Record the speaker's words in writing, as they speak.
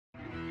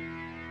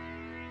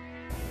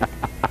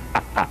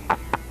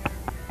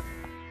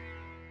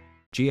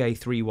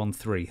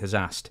GA313 has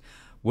asked,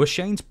 were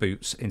Shane's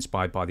boots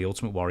inspired by the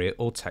Ultimate Warrior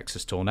or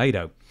Texas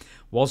Tornado?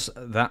 Was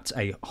that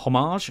a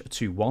homage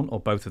to one or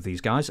both of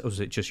these guys, or was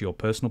it just your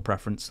personal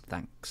preference?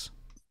 Thanks.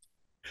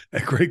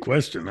 A great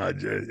question.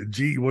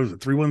 G, what is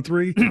it,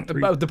 313?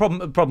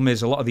 The problem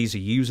is a lot of these are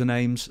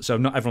usernames, so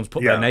not everyone's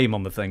put their name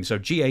on the thing. So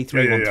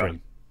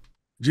GA313.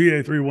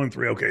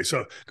 GA313. Okay,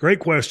 so great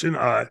question.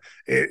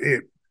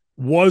 It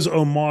was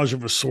homage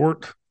of a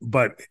sort,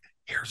 but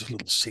here's a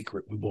little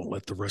secret we won't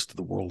let the rest of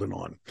the world in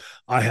on.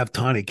 I have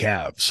tiny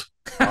calves.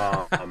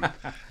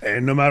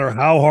 And no matter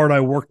how hard I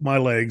work my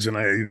legs, and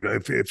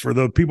for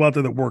the people out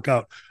there that work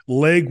out,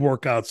 leg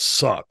workouts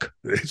suck.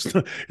 It's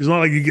not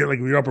like you get like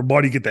your upper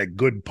body, you get that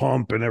good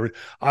pump and everything.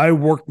 I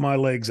worked my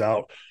legs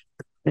out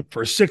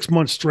for 6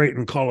 months straight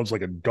in college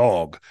like a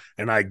dog,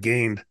 and I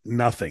gained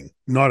nothing,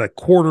 not a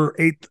quarter,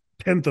 eighth,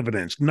 tenth of an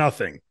inch,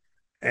 nothing.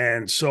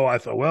 And so I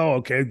thought, well,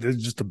 okay, this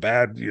is just a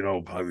bad,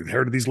 I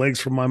inherited these legs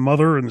from my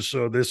mother, and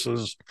so this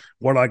is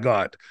what I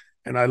got.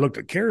 And I looked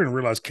at Carrie and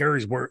realized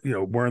Carrie's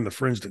wearing the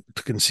fringe to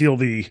conceal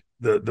the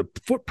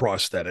foot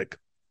prosthetic.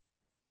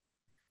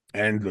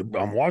 And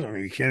I'm watching,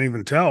 you can't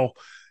even tell.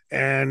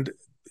 And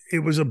it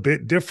was a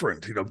bit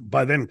different.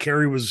 By then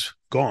Carrie was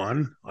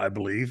gone, I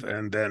believe.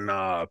 And then,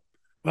 well,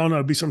 no,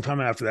 it'd be some time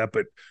after that.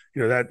 But,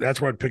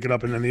 that's where I'd pick it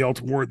up. And then the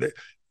Ultimate Warrior, that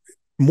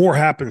more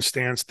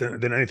happenstance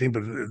than anything,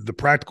 but the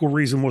practical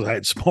reason was I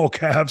had small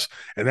calves,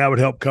 and that would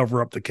help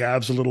cover up the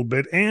calves a little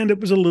bit. And it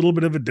was a little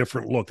bit of a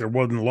different look. There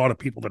wasn't a lot of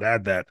people that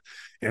had that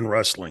in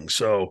wrestling.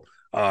 So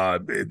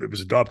it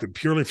was adopted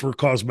purely for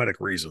cosmetic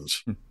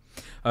reasons.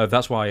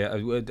 That's why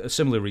a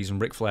similar reason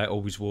Ric Flair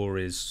always wore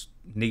his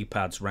knee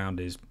pads around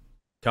his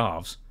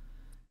calves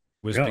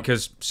was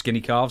because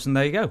skinny calves, and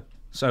there you go.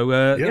 So,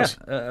 yes.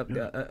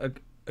 A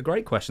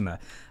great question there.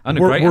 And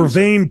we're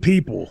vain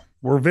people.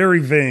 We're very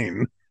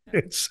vain.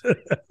 Hey,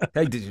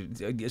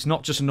 it's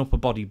not just an upper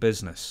body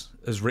business,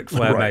 as Ric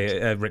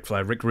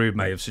Rude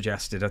may have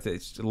suggested. I think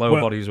it's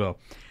lower body as well.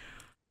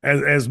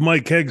 As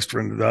Mike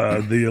Hegstrand,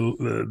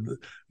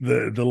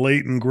 the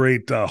late and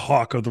great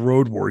hawk of the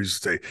Road Warriors,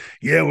 used to say,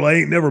 "Yeah, well, I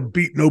ain't never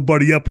beat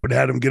nobody up but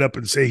had him get up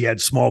and say he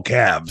had small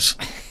calves."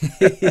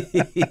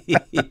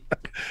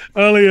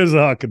 Only as a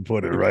hawk can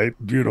put it, right?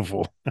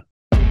 Beautiful.